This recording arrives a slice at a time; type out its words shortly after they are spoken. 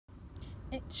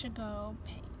it should go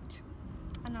page.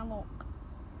 And I look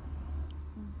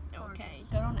okay.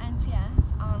 Go on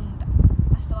NCS and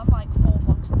I still have like 4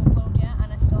 vlogs to upload yet,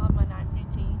 and I still have my night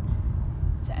routine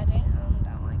to edit, and I'm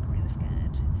like really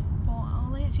scared. But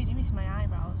all I actually do is my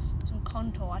eyebrows, some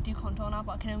contour. I do contour now,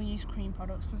 but I can only use cream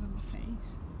products because of my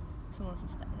face. Someone's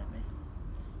just staring at me.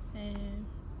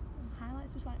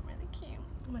 Highlights is like really cute.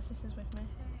 My sister's with me.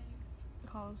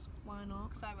 Because why not?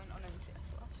 Because I went on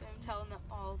NCS last year. I'm telling them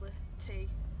all the tea.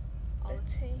 All the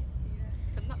tea.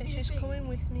 Yeah. Can that be She's coming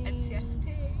with me. NCS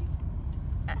tea.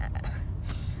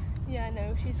 Yeah, I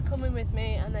know. She's coming with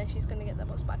me, and then she's gonna get the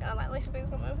bus back. And I'm like, Lisa, please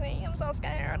come with me. I'm so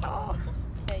scared. Oh.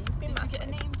 Yeah, you've been massive. Did you get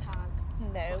a name tag?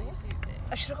 No.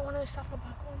 I should have got one of those saffron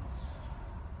pack ones.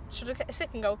 Should have got a sick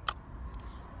and go.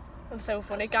 I'm so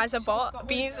funny, guys. I bought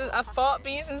beans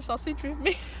and sausage with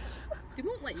me. They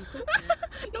won't let you cook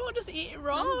it. No, I'll just eat it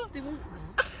raw. No, they won't.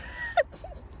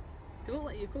 They won't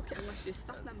let you cook it unless you're a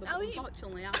staff member. But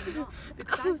unfortunately, I'm not,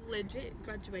 because I've legit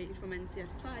graduated from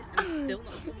NCS twice and I'm still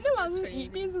not done. No, I didn't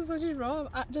eat beans and sausage raw.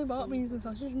 I actually bought beans and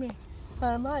sausage with me. And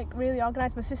I'm like really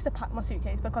organised. My sister packed my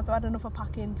suitcase because I've had enough of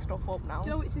packing stuff up now. Do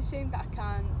you know, it's a shame that I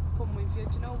can't come with you.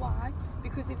 Do you know why?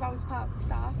 Because if I was part of the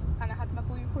staff and I had my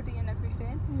blue hoodie and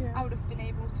everything, yeah, I would have been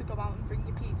able to go out and bring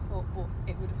your pizza up, but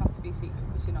it would have had to be secret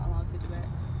because you're not allowed to do it.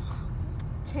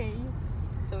 Tea.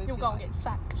 So if you'll go and get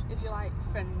sacked. If you're like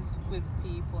friends with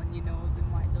people and you know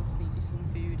them, like they'll sneak you some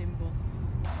food in,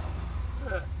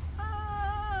 but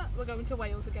we're going to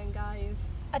Wales again,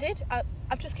 guys.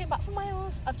 I've just came back from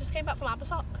Wales. I've just came back from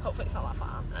Abersock. Hopefully it's not that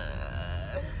far.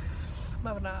 I'm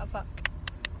having a heart attack.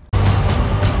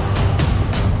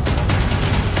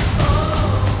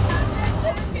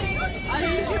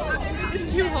 It's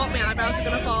too hot, my eyebrows are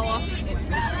gonna fall off.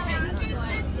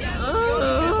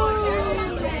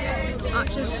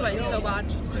 Actually sweating so bad.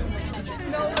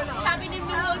 Cabin in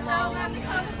the woods.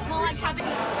 More like cabin.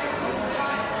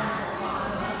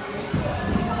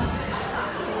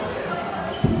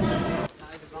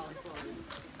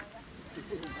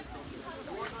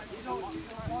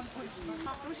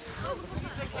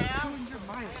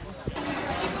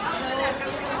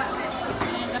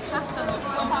 The pasta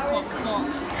looks overcooked, but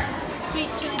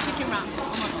sweet chili chicken wrap.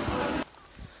 Oh my god.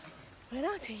 We're in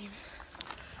our teams.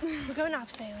 We're going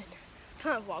abseiling.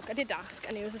 Can't vlog. I did ask,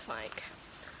 and he was just like,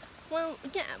 well,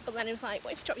 yeah, but then he was like,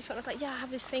 what if you drop your phone? I was like, yeah, I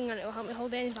have this thing and it'll help me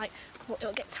hold it. And he's like, well,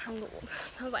 it'll get tangled.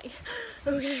 So I was like,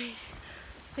 okay.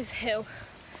 This hill.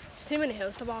 There's too many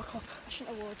hills to walk up. I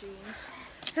shouldn't have wore jeans.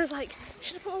 I was like,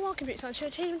 should I put my walking boots on? Should I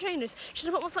change my trainers? Should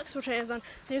I put my flexible trainers on?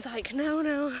 And he was like,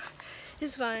 no,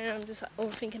 it's fine. I'm just like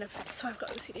overthinking everything. So I've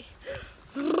got OCD.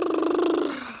 Oh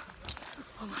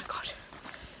my god.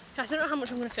 Guys, I don't know how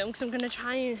much I'm going to film because I'm going to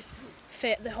try and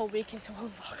fit the whole week into one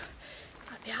vlog.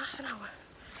 Might be half an hour,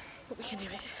 but we can do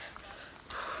it.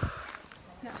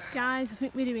 Guys, I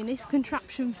think we're doing this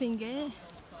contraption thing here.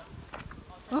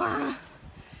 I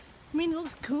mean, it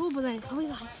looks cool, but then it's probably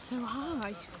like so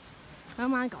high. Oh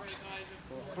my god.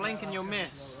 Blink and you'll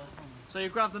miss. So you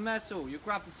grab the metal, you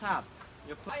grab the tab.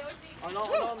 You put on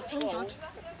the swole.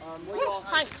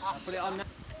 Thanks. Put it on there.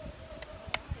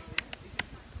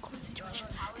 Common situation.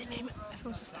 They made me,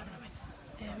 everyone's just staring at me.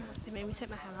 They made me take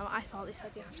my hair out. I thought they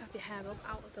said you have to have your hair up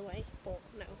out of the way, but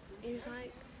no. He was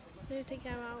like, no, take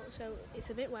your hair out. So it's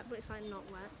a bit wet, but it's like not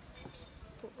wet.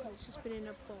 But it's just been in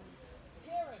a bun.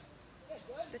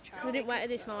 They didn't wet it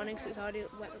this morning, so it's already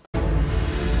wet.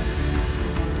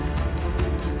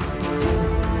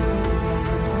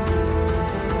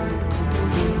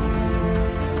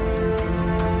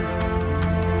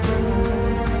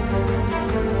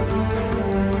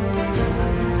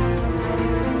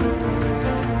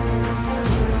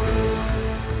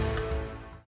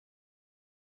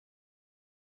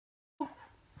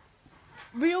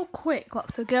 Real quick,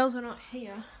 lots of girls are not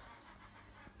here.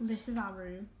 This is our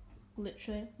room.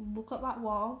 Literally, look at that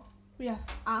wall. We have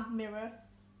a mirror,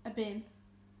 a bin.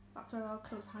 That's where our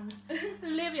clothes hang.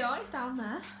 Olivia is down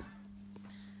there.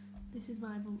 This is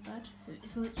my bunk bed.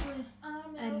 It's literally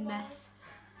a mess.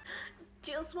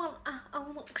 Just want a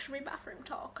luxury bathroom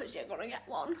talk because you're gonna get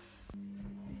one.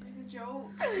 This is a joke.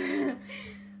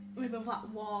 We love that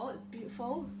wall, it's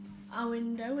beautiful. Our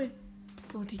window with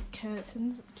bloody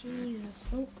curtains. Jesus,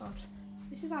 oh god.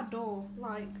 This is our door,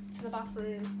 like, to the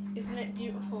bathroom. Isn't it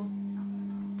beautiful?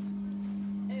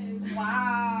 Oh,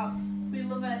 wow. We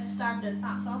love a standard.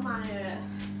 That's all my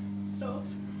stuff.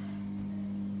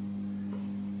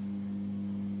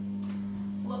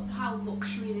 Look how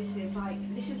luxury this is. Like,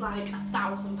 this is like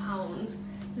 £1,000.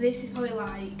 This is probably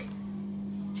like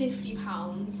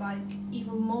 £50, like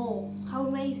even more. How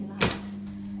amazing that is.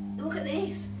 Look at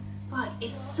this. Like,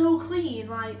 it's so clean,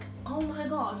 like, oh my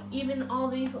god, even all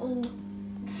these little...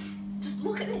 Just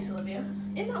look at this, Olivia.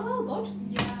 Isn't that well good?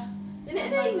 Yeah. Isn't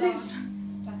it amazing?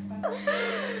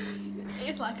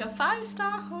 It's like a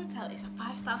 5-star hotel. It's a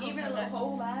 5-star hotel. Even a little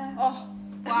hole there. Oh,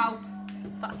 wow.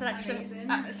 That's an extra. Amazing.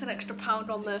 That's an extra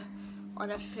 £1 on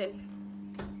everything.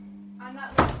 And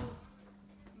that little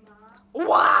mat.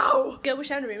 Wow. Girl we're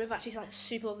sharing a room with, actually, she's like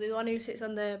super lovely. The one who sleeps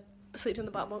on the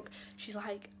bottom bunk. She's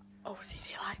like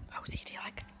OCD,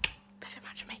 like perfect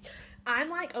match for me. I'm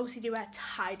like OCD, where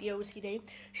tidy OCD.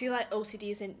 She's like OCD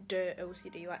isn't dirt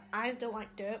OCD. Like, I don't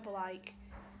like dirt, but like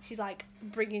she's like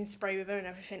bringing spray with her and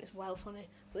everything. It's well funny.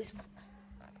 But this...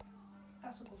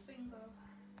 That's a good thing though.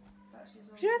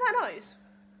 Do you know that noise?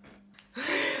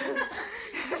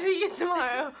 See you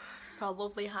tomorrow for a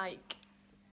lovely hike.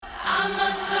 I'm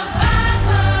a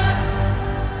survivor.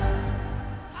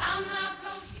 I'm not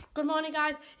gonna... Good morning,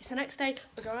 guys. It's the next day.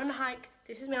 We're going on a hike.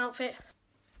 This is my outfit.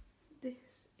 This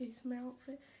is my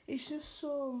outfit. It's just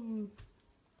some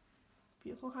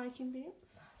beautiful hiking boots.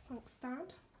 Thanks,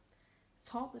 Dad. The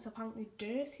top is apparently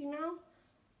dirty now,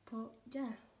 but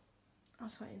yeah, I'm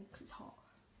sweating because it's hot.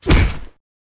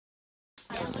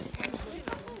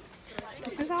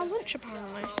 This is our lunch,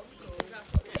 apparently.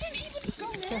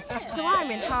 So I'm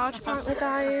in charge, apparently,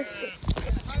 guys.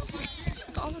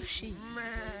 Got all the sheep.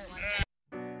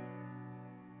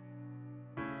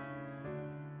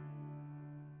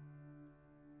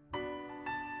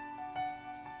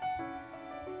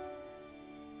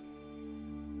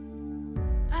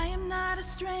 I am not a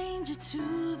stranger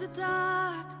to the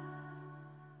dark.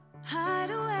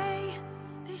 Hide away,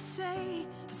 they say,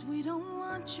 'cause we don't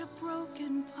want your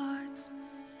broken parts.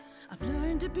 I've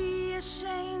learned to be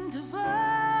ashamed of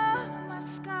all my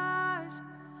scars.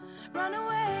 Run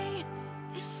away,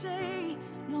 they say,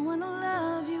 no one will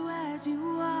love you as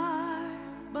you are.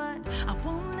 But I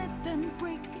won't let them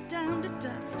break me down to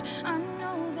dust. I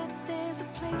know that there's a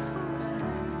place for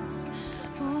us,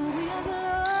 for we have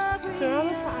love. So we're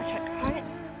almost at our checkpoint.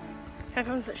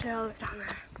 Everyone's literally all the way down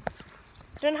there.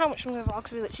 I don't know how much I'm going to vlog,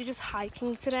 because we're literally just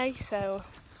hiking today, so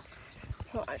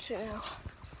I don't actually know.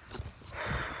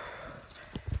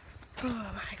 Oh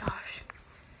my gosh.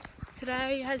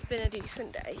 Today has been a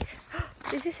decent day.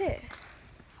 Is this it?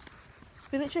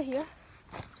 We're literally here.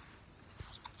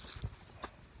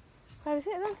 Where is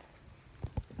it then?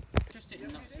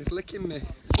 It's licking me.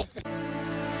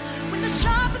 When the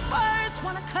sharpest words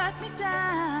wanna cut me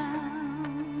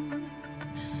down,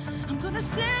 I'm gonna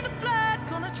send the blood,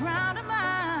 gonna drown them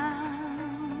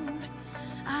out.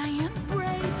 I am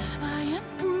brave, I am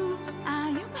bruised, I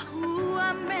am who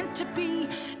I'm meant to be.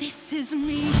 This is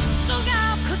me. Look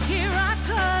out, 'cause here I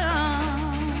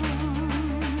come,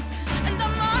 and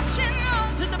I'm marching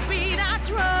on to the beat I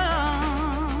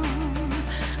drum.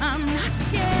 I'm not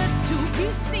scared to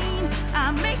be seen,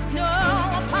 I make no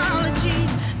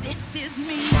apologies. This is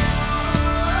me.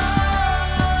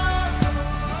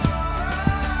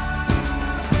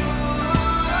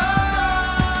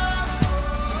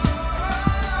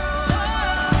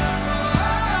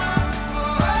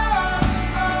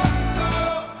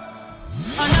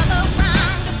 Another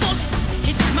round of bullets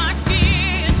hits my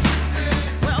skin.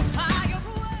 Well, fire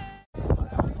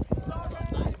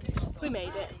away. We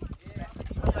made it.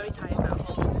 I'm very tired now.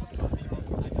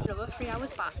 Another 3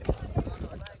 hours back.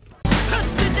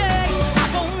 'Cause today I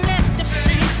won't let the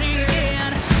pain sink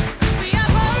in. We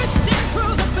are bursting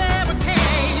through the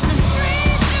barricades and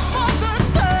reaching for the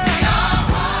sun.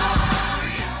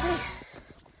 This,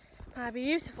 my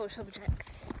beautiful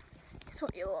subjects, is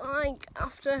what you like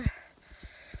after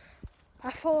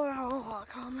a 4-hour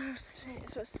walk almost.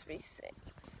 It's supposed to be 6.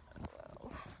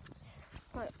 Well,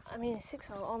 like, I mean,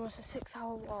 almost a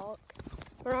 6-hour walk.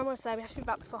 We're almost there. We have to be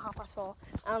back before 4:30.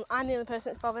 I'm the only person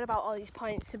that's bothered about all these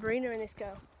points. Sabrina and this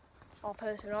girl, all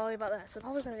person, all the way back there. So they're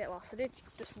probably gonna get lost. I did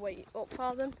just wait up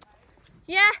for them.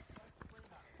 Yeah.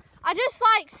 I just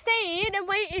like stayed and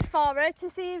waited for her to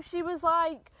see if she was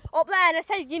like up there, and I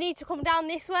said, you need to come down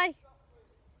this way.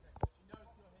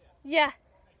 Yeah.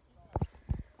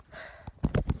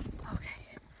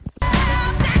 Okay.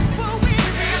 That's what we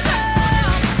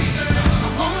I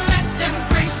won't let them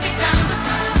break me down to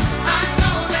dust. I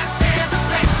know that there's a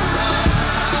place for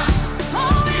us.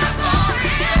 Oh, we are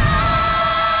glorious.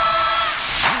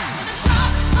 When the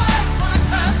sharpest words wanna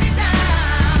cut me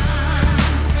down,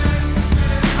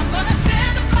 I'm gonna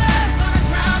send the blood, gonna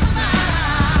drown them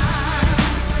out.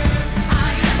 I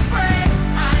am brave,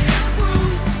 I am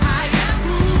bruised, I am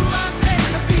who I'm meant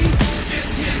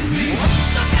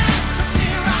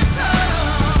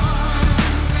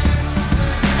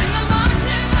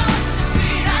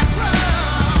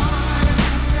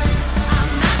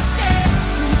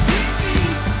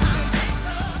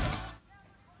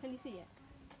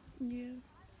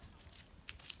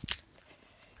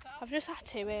just had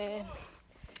to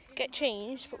get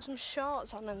changed, put some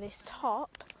shorts on and this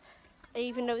top.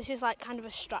 Even though this is like kind of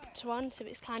a strapped one, so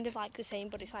it's kind of like the same,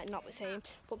 but it's like not the same.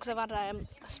 But because I've had a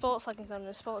sports leggings on and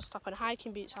a sports top and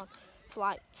hiking boots on for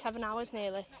like 7 hours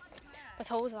nearly, my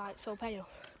toes are like so pale.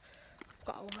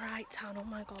 Got a right tan, oh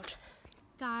my god.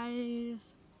 Guys,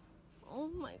 oh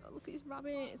my god, look at these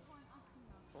rabbits.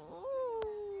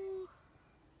 Oh.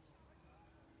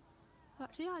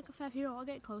 Actually, like a fair few, I'll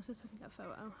get closer so I can get a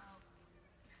photo.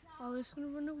 Oh, they're just gonna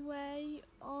run away.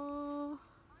 Oh.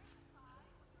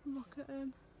 Look at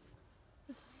them.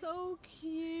 They're so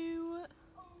cute.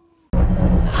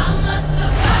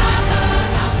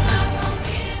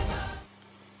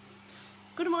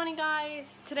 Good morning,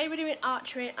 guys. Today we're doing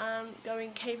archery and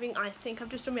going caving. I think I've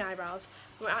just done my eyebrows.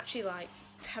 We're actually like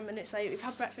 10 minutes late. We've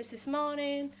had breakfast this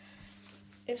morning.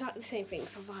 It was like the same thing,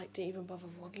 so I was like, didn't even bother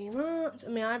vlogging that.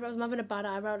 And my eyebrows, I'm having a bad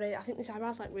eyebrow day. I think this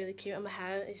eyebrow's like really cute and my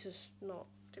hair is just not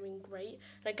doing great.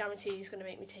 And I guarantee he's going to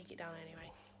make me take it down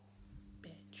anyway.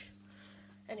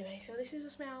 Anyway, so this is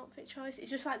just my outfit choice. It's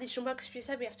just like this jumper because she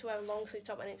said we have to wear a long sleeve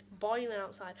top and it's boiling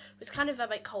outside. But it's kind of a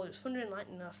bit cold. It was thunder and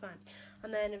lightning last night.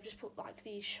 And then I've just put like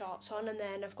these shorts on and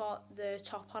then I've got the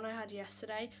top on I had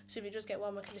yesterday. So if you just get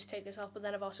warm, I can just take this off. But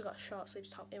then I've also got a short sleeve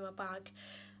top in my bag,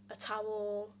 a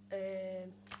towel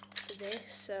for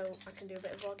this, so I can do a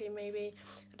bit of vlogging maybe.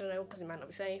 I don't know because it might not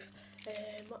be safe.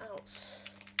 What else?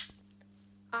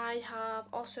 I have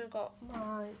also got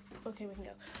my, okay we can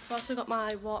go. I've also got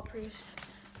my waterproofs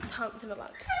pants in my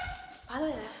bag. By the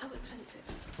way, they're so expensive.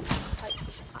 Like,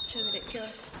 it's actually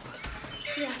ridiculous.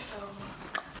 Yeah, so.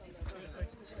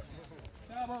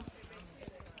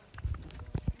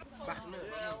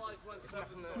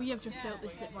 We have just built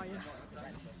this zip wire.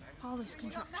 All this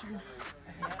contraption.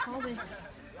 All this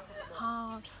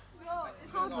hard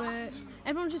work.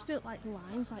 Everyone's just built like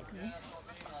lines like this.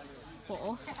 But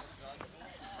us,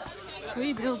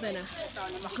 we building a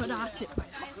good ass zip wire.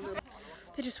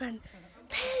 They just went,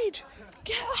 Paige,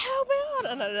 get the helmet on!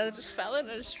 And then I just fell in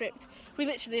and just tripped. We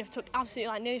literally have took absolutely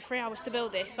like nearly 3 hours to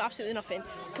build this for absolutely nothing.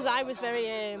 Because I was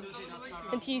very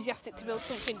enthusiastic to build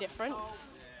something different.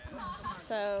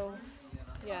 So,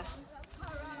 yeah.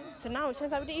 So now it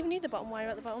turns out we didn't even need the bottom wire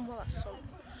at the bottom. Well, that's some.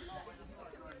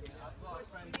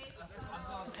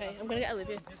 Okay, I'm going to get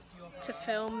Olivia to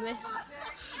film this.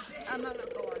 I'm not going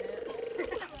to go on it.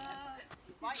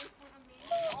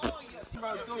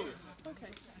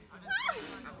 Okay.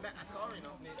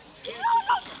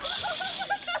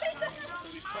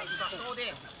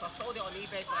 I sold it on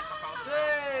eBay for like £1.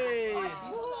 Hey!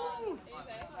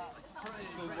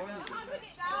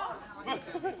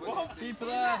 People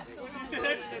there. It's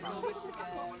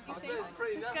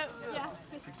pretty nice. Yes.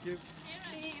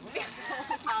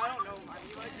 I don't know, man.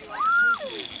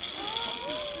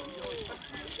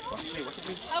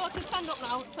 Oh, I can stand up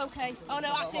now. It's okay. Oh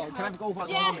no, actually, I can I have a go without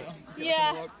the yeah. helmet?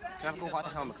 Yeah. Can I have a go without the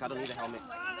helmet? Because I don't need a helmet.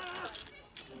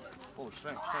 Oh,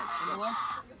 strength.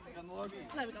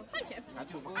 There we go. Thank you. Can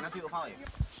I do it without you?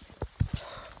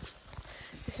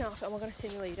 This is my outfit. I'm going to see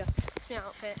my leader. It's my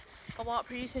outfit. I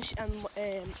waterproofs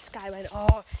and Sky went,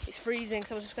 oh, it's freezing.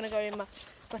 So I was just going to go in my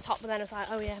top, but then I was like,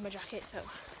 oh yeah, my jacket. So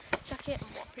jacket and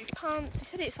waterproof pants. They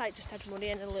said it's like just had muddy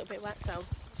and a little bit wet. So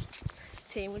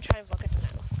team, we'll try and vlog it now.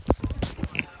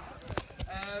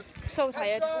 So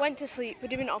tired. Went to sleep. We're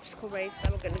doing an obstacle race.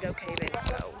 Then we're going to go caving.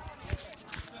 So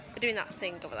we're doing that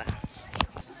thing over there.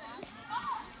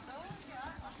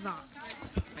 That.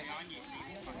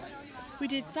 We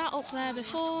did that up there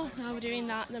before, now we're doing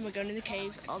that, then we're going in the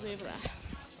caves all the way over there.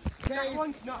 That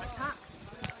one's not attacked.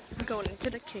 We're going into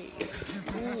the cave.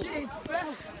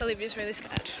 Olivia's really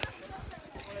scared.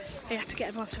 I had to get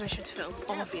everyone's permission to film,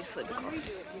 obviously, because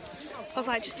I was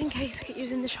like, just in case I get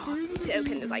using the shot. Is it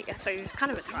okay? And it was like, yeah, so he was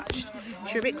kind of attached.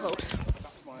 She was a bit close.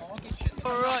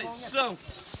 Alright, so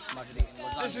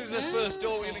this is the first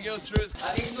door we're going to go through.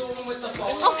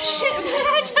 Oh shit,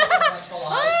 man!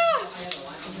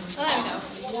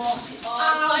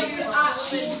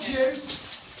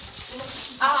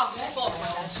 Oh, there we go.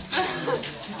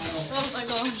 Oh my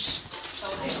gosh.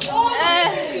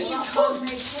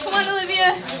 Come on,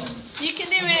 Olivia. You can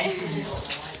do it.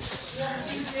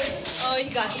 Oh, you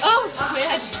got it. Oh, my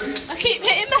head. I keep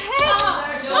hitting my head.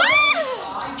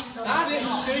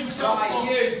 Right,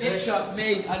 you, Bishop, me.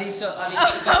 I need to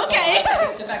okay. I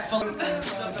need to back phone.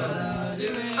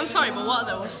 I'm sorry, but what are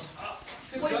those?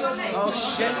 Oh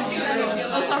shit.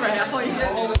 Oh, sorry, I thought you.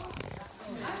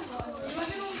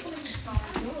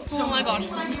 Oh my god.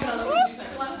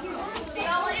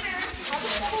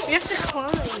 We have to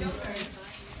climb.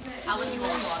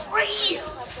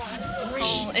 This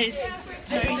hole is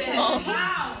very small.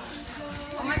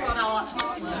 Oh my god, I'll actually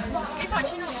swear. It's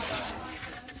actually not.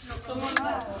 Oh my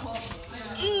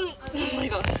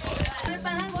god.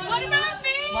 What about me?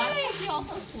 Why is he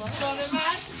also slow? What am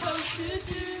I supposed to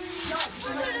do?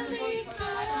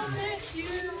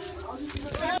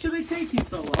 Should they take it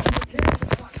so long?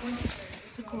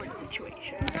 The current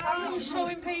situation. I'm so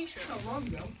impatient.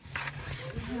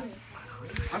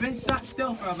 I've been sat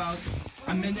still for about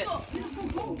a minute.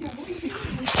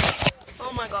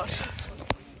 Oh my gosh.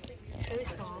 It's really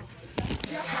small.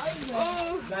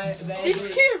 Oh, It's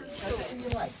cute.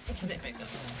 It's a bit bigger.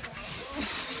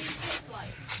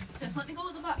 So just let me go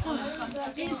at the back.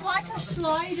 It's like a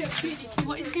slider.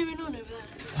 What is going on over there?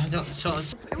 I don't sort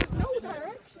of.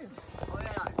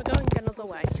 We're going another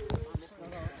way.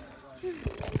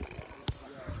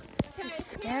 It's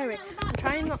scary. I'm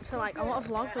trying not to like, I want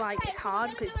to vlog, like it's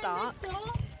hard because it's dark.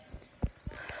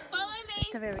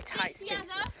 It's a very tight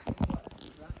spaces.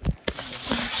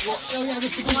 Oh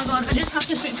my god, I just have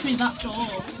to fit through that door.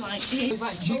 Like,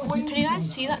 can you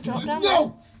guys see that drop down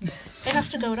there? I have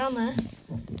to go down there.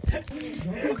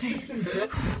 Okay.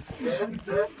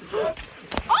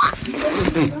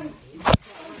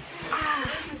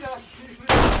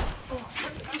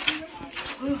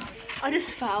 I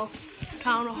just fell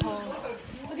down a hole.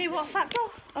 Okay, what's that door?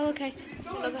 Oh, okay.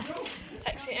 Another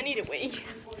exit. I need a wee.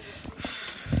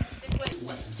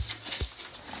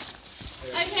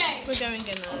 Okay. We're going in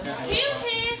there. You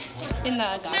here? In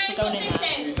there, guys. We're going in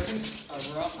there.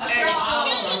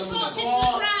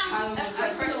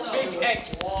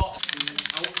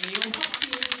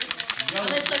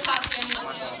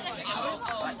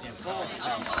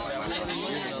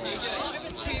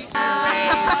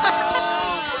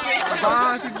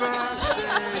 Happy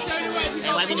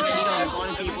birthday! Why didn't you put it on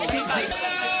calling people?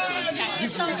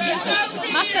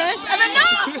 My first ever no!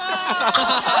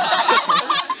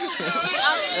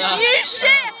 You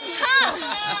shit! Huh?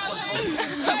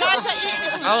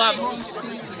 I'll have.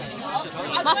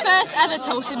 My first ever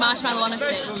toasted marshmallow on a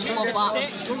stick. Love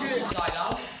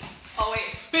that.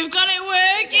 We've got it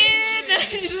working!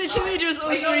 It's literally just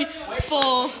us 3,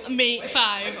 4, me,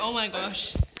 5. Oh my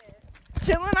gosh.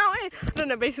 Chilling out here. I don't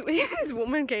know, basically this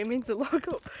woman came in to lock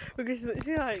up because it's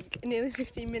literally like nearly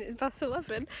 15 minutes past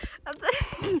 11 and then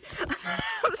I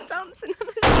was dancing and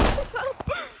I myself.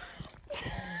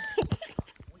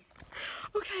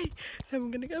 Okay, so I'm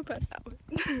gonna go bed now.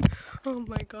 Oh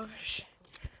my gosh.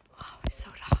 Wow, it's so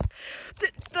dark.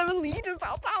 There are leaders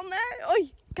all down there.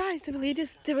 Oi, guys, there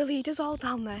are leaders all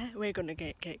down there. We're gonna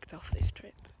get kicked off this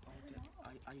trip.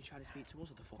 Are you trying to speak to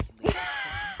us or the fucking leader?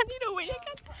 And you know what you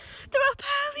can? There are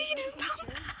pair leaders down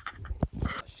there.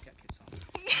 Let's just get kids on.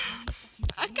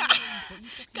 I can't.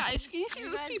 Guys, can you see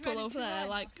those people over there?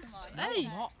 Like, hey,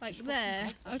 like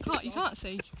there. You can't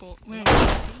see, but we're in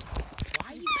trouble.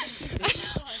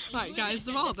 Right, guys,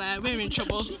 they're all there. We're in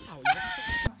trouble. So,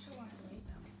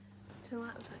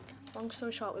 that was like, long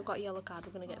story short, we've got a yellow card.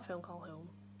 We're gonna get a phone call home.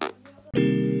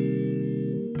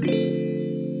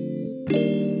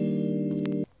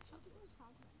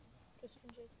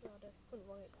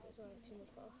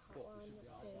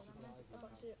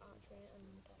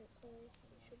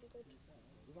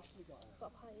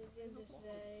 Got a party at the end of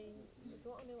today. If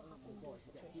you want to know what happened in this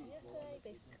situation yesterday,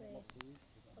 basically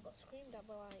I got screamed at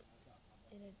by like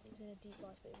it was in a deep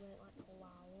voice, but it wasn't like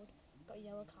loud. Got a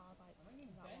yellow card like that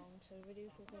long, so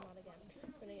reduced will come out again.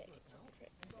 We're gonna get kicked off the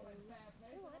trip. I like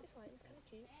this light, it's kind of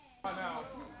cute.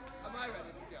 Am I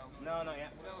ready to go? No, not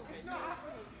yet. Okay.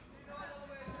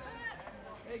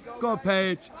 Go on,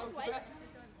 Paige.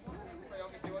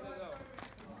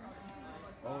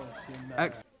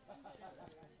 X.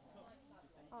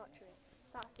 Archery.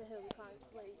 That's the hill we climbed.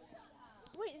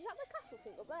 Wait, is that the castle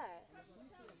thing up there?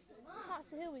 That's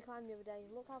the hill we climbed the other day.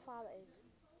 Look how far that is.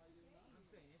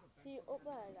 See up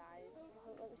there, guys.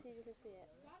 Let me see if you can see it.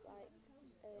 Like,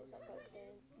 it's like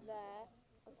focusing there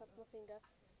on top of my finger.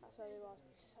 That's where we was.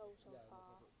 So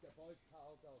far. So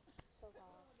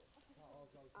far.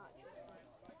 Archery.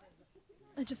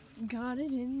 I just got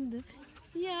it in the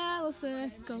yellow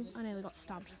circle. I nearly got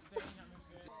stabbed.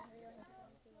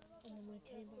 And then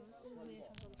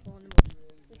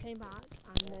we came back,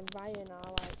 and then Ryan,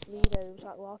 our like leader, who was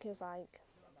like walking, was like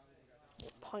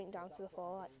pointing down to the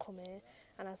floor, like come here.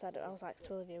 And I was like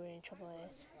to Olivia, we're in trouble here.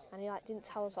 And he like didn't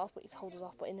tell us off, but he told us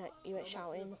off. But he went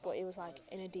shouting, but he was like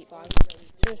in a deep voice. So he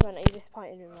just went, are you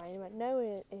disappointed in Ryan? He went, no.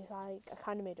 He's like, I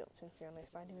kind of made it up to him, to be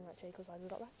honest, but I didn't even actually, because like we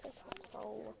got back to the top,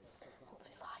 so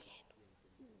this lying.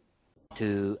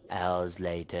 2 hours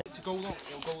later. To go long,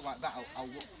 it'll go like that. I'll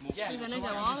look more. We're gonna go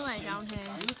all the way down here.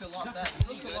 You look a lot better.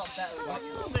 You look a lot better.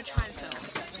 I'm gonna try and film.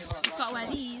 We've got to wear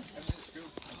these.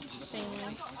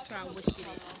 things to our whiskey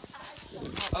bits.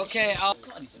 Okay, I'll...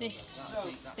 This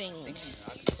thing.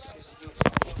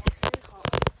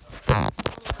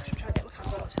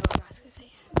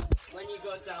 When you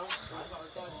go down,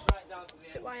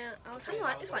 So why I kind of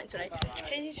like this light today. I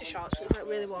changed it to shorts because it's like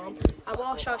really warm. I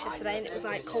wore shorts yesterday and it was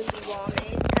like coldy, warmy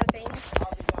kind of thing.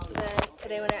 But then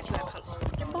today when I actually wear pants, it's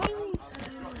fucking boiling.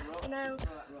 So, you know,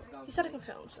 he said I can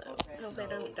film, so hopefully I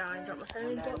don't die and drop my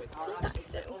phone, but some guys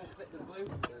do.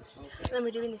 And then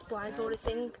we're doing this blindfolded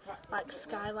thing, like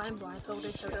skyline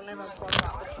blindfolded, so I don't know if I'm bored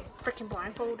about this. I'm freaking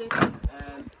blindfolded. I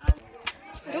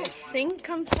don't think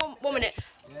I'm... One minute.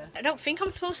 I don't think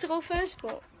I'm supposed to go first,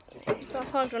 but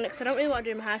that's how I've done it, because I don't really want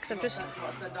to do my hair, because I've just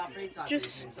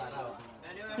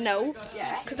no,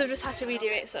 because I've just had to redo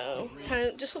it, so kind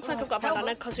of just looks like I've got a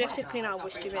bandana, because we have to clean our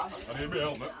whiskey bits.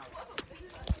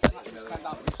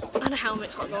 And a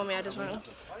helmet's got to go on my head as well.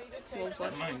 I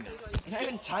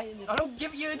don't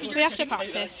give you. We have to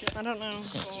practice. I don't know.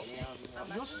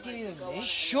 You're scarier than me.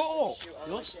 Shut up.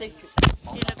 You're stinking.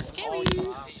 You look scary.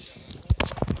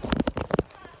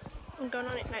 I'm going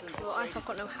on it next to look like I've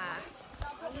got no hair.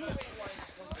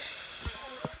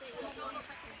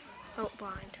 Oh,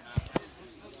 blind.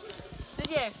 Did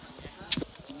you?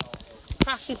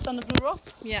 Practiced on the blue rock?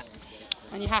 Yeah.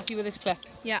 And you're happy with this clip?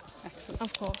 Yeah. Excellent.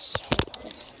 Of course.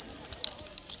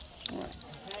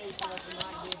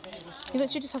 You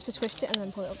literally just have to twist it and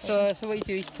then pull it up. So what you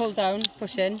do is pull down,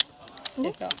 push in,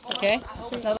 take that. Okay?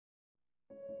 Now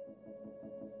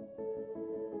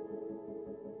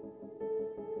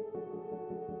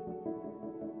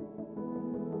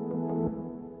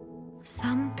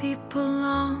Some people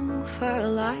long for a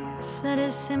life that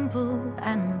is simple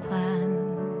and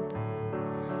planned,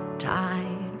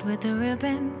 tied with a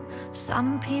ribbon.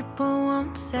 Some people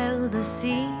won't sail the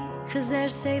sea, 'cause they're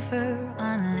safer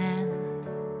on land.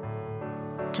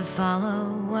 To follow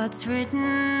what's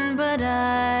written, but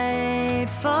I'd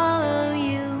follow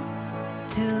you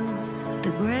to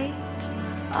the great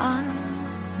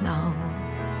unknown,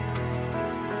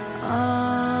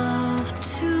 off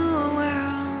to a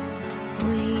world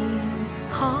we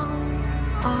call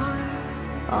our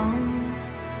own.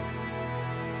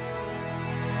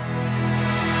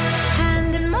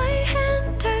 Hand in my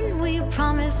hand and we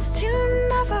promise to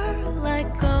never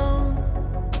let go.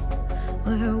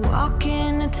 We're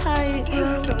walking a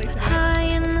tightrope high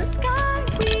in the sky.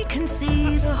 We can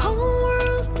see the whole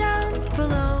world down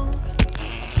below.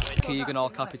 Keegan, all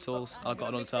capitals. I've got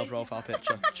an untail profile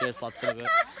picture. Cheers, lads. In a bit.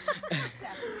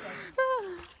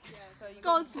 Go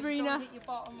on, Sabrina.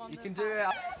 you can do it.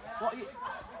 What you?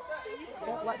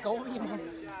 Don't let go of you, man.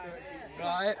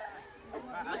 Right.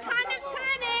 We're kind of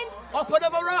turning. Up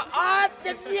another rock. I've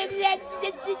just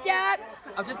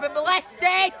been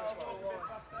molested.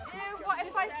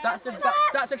 That's a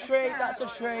tree. That's a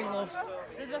tree, love.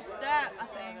 there's a step, I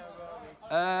think.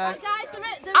 Guys, Am I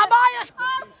a...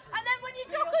 and then when you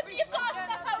duck under, you've got to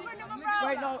step over another rope.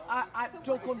 Wait, no, I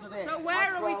duck under this. So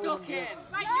where are we ducking?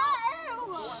 Right,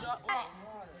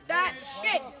 Step,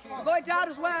 shit! We're going down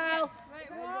as well.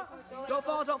 Don't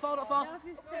fall, don't fall, don't fall.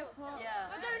 We're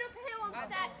going uphill on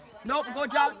steps. Nope, we're going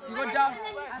down. You're going down.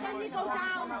 And then you go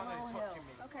down.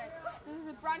 Okay, so there's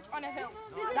a branch on a hill.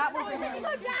 That was a hill. You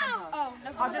go down. Oh,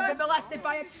 never I've just been molested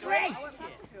by a tree.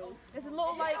 There's a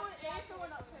little like.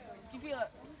 Do you feel it?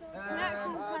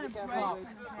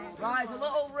 Right, there's a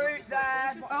little root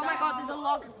there. Oh my god, there's a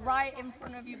log right in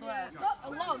front of you, Blair. A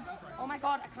log? Oh my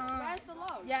god, I can't. Where's the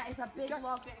log? Yeah, it's a big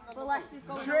log. The less is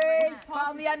going Tree,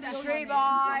 found the end of the tree,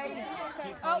 boys.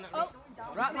 Oh.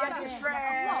 We're at the end of the Do you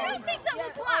tree. think that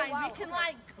we're blind? We can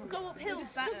like go up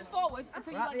hills better. Shift forward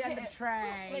until you We're at like the end hit of the it.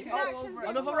 tree. Like, all over it.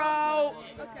 Another row.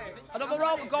 Another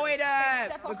row. We're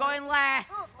going left.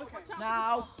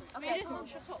 Now. Okay, just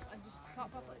shut up and just talk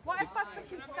properly. What if I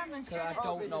freaking stand and I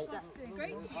don't know.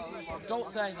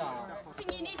 Don't say that. I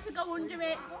think you need to go under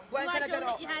it. Where can I Otherwise get you'll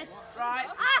up? hit your head. Right.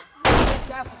 Ah!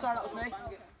 Careful, sorry, that was me.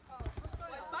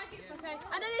 Okay.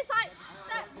 And then it's like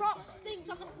step rocks, things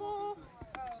on the floor.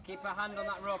 Just keep a hand on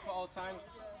that rope at all times.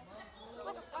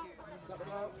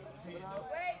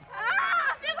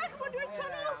 Ah! I feel like I'm under a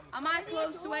tunnel. Am I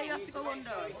close to where you have to go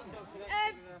under?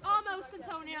 Almost,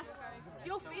 Antonia.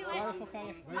 You'll feel it. Where the fuck are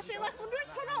you? I feel like I'm under a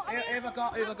tunnel. Who have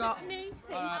I got? Me.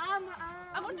 Alright.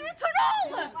 I'm under a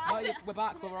tunnel. No, we're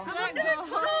back, we're wrong. I'm under a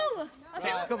tunnel.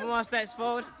 Take a couple more steps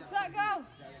forward. Let go.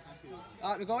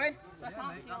 Alright, we're going? I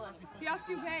can't feel it. You have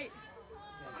to wait.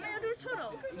 Am I under a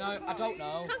tunnel? No, I don't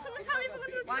know. Can someone tell me if I'm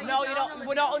under a tunnel? No, you're not.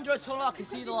 We're not under a tunnel. I can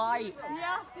see the light. You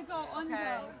have to go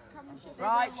under.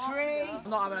 Right, tree. I'm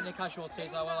not having any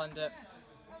casualties. I will end it.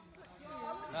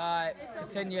 Right,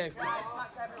 continue.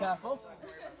 Careful.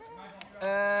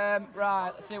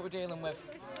 Right, let's see what we're dealing with.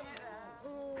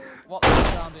 What's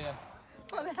around here?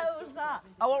 What the hell was that?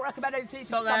 I won't recommend it to you to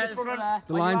stand in front of there.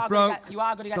 The line's broke. You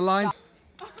are going to get the line. I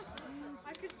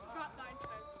could wrap that into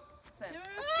post.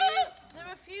 There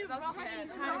are a few rocky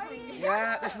kind of things.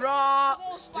 Yeah, there's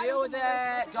rocks. Deal with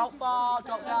it. Don't fall,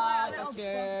 don't die. Thank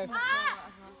you.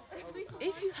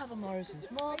 If you have a Morrison's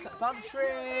mark, found a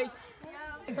tree.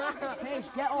 Paige,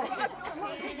 get up. Get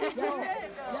up.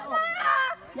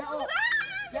 Get up. Get up.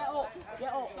 Get up.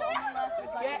 Get up.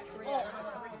 Get up.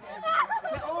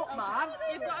 Get up, man.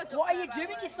 What are you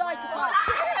doing, you psychopath?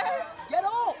 Get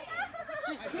up.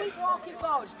 Just keep walking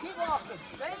forward. Just keep walking.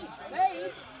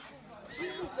 Paige.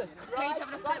 Jesus Christ. Paige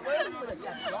having a fit word. What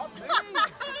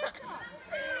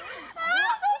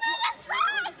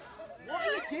are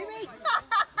you doing?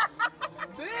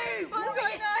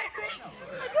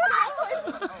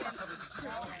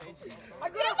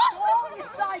 I'm gonna fall, you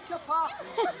psychopath!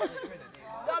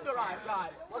 Stand up, right.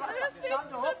 Stand up.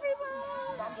 Stand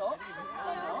up.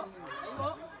 Aim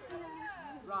up.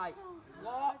 Right.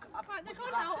 Walk. Right, they're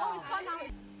gone now. Oh, it's gone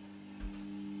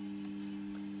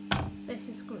now. This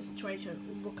is a good situation.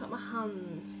 Look at my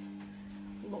hands.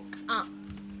 Look at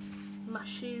my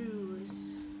shoes.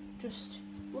 Just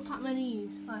look at my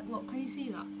knees. Like, look, can you see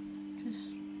that?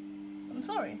 I'm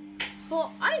sorry,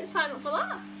 but I didn't sign up for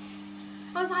that.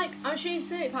 I was like, I was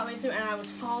shooting it partway through and I was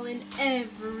falling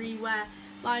everywhere.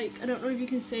 Like, I don't know if you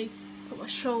can see, but my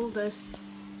shoulders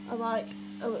are like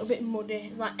a little bit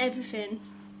muddy. Like, everything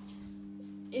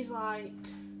is like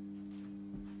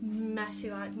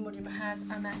messy, like muddy. My hair's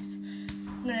a mess.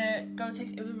 I'm gonna go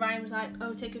take, Ryan was like,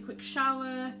 oh, take a quick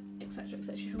shower, etc,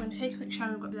 etc. We're gonna take a quick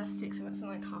shower. We've got to be there for 6 minutes, in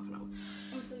like half an hour.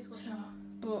 Oh, so he's got a shower.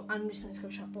 But I'm just going to go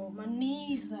shop. But my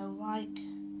knees though, like,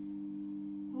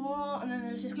 what? And then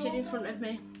there was this kid in front of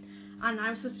me, and I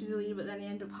was supposed to be the leader, but then he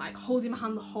ended up like holding my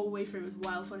hand the whole way through. It was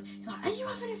well funny. He's like, "Are you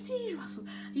having a seizure, Russell?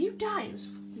 Are you dying?"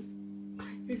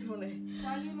 It was funny.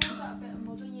 Why you made that bit of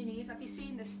mud on your knees? Have you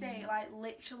seen the state? Like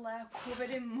literally covered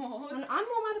in mud. And I'm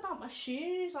more mad about my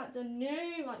shoes. Like they're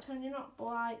new. Like can you not? But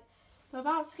like I'm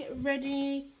about to get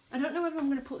ready. I don't know whether I'm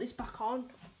going to put this back on.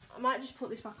 I might just put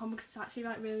this back on because it's actually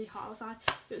like really hot outside.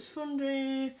 It was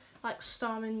thundering, like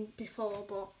storming before,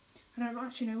 but I don't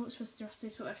actually know what's supposed to do after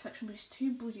this, but reflection, but it's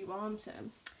too bloody warm, so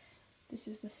this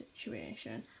is the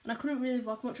situation. And I couldn't really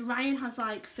vlog much. Ryan has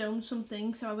like filmed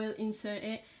something, so I will insert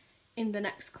it in the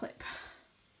next clip.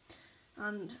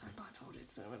 And I'm blindfolded,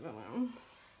 so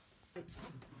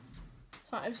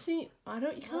so I've seen,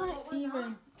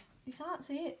 you can't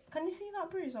see it. Can you see that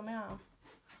bruise on my arm?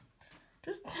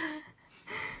 Just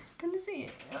can you see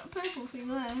it? That purple thing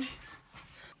there.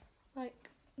 Like,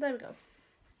 there we go.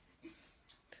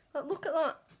 Like, look at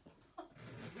that.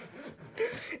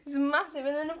 It's massive,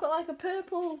 and then I've got like a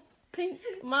purple, pink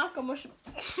mark on my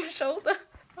shoulder.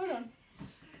 Hold on.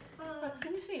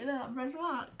 Can you see it there, that red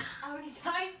mark? How many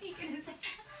times are you going to say?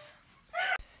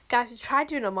 Guys, I tried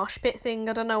doing a mosh pit thing.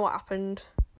 I don't know what happened.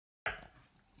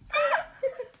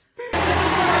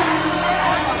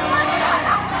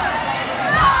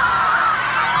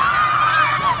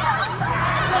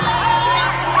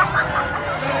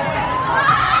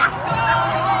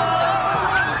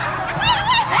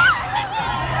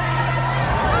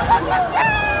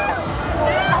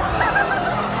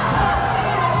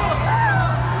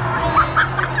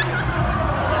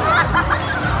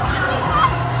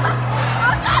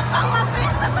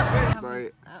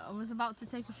 I was about to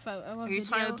take a photo of,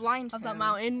 of that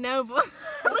mountain. No, but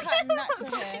look at natural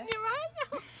hair. You're right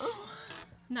now.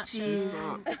 Natural.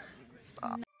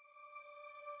 Stop.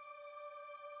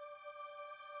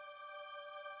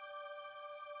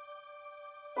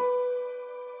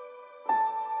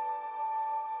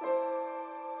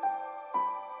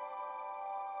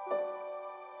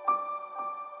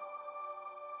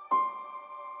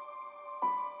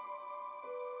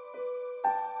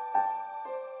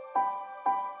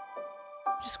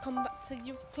 Just come back to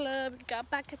youth club, got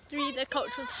back at 3, the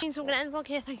coach was so I'm going to end the vlog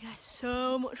here. Thank you guys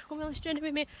so much for coming on this journey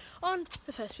with me on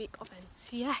the first week of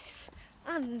NCS.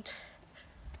 And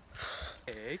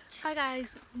hi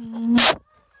guys.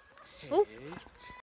 Oh.